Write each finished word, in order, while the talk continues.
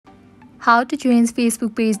How to change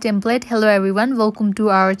Facebook page template. Hello everyone, welcome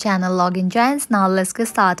to our channel Login Giants. Now let's get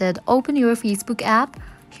started. Open your Facebook app.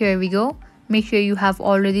 Here we go. Make sure you have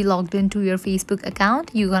already logged into your Facebook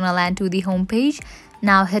account. You're gonna land to the home page.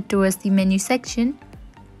 Now head towards the menu section.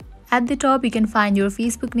 At the top you can find your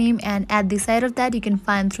Facebook name, and at the side of that you can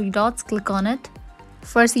find three dots. Click on it.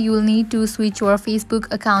 First you will need to switch your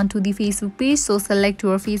Facebook account to the Facebook page, so select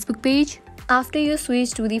your Facebook page. After you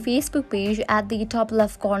switch to the Facebook page, at the top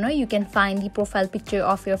left corner you can find the profile picture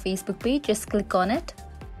of your Facebook page. Just click on it.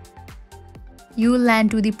 You will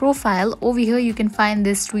land to the profile. Over here you can find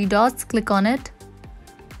these three dots. Click on it.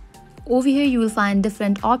 Over here you will find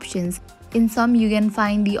different options. In some you can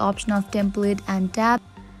find the option of template and tab,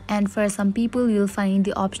 and for some people you will find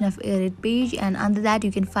the option of edit page, and under that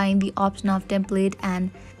you can find the option of template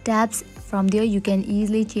and tabs. From there you can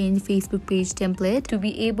easily change Facebook page template. To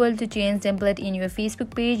be able to change template in your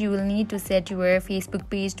Facebook page, you will need to set your Facebook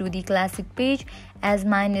page to the classic page. As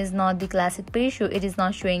mine is not the classic page, so it is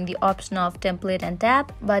not showing the option of template and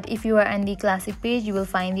tab. But if you are on the classic page, you will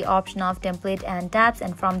find the option of template and tabs,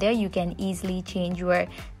 and from there you can easily change your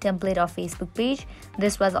template of Facebook page.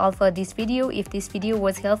 This was all for this video. If this video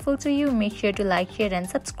was helpful to you, make sure to like, share and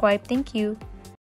subscribe. Thank you.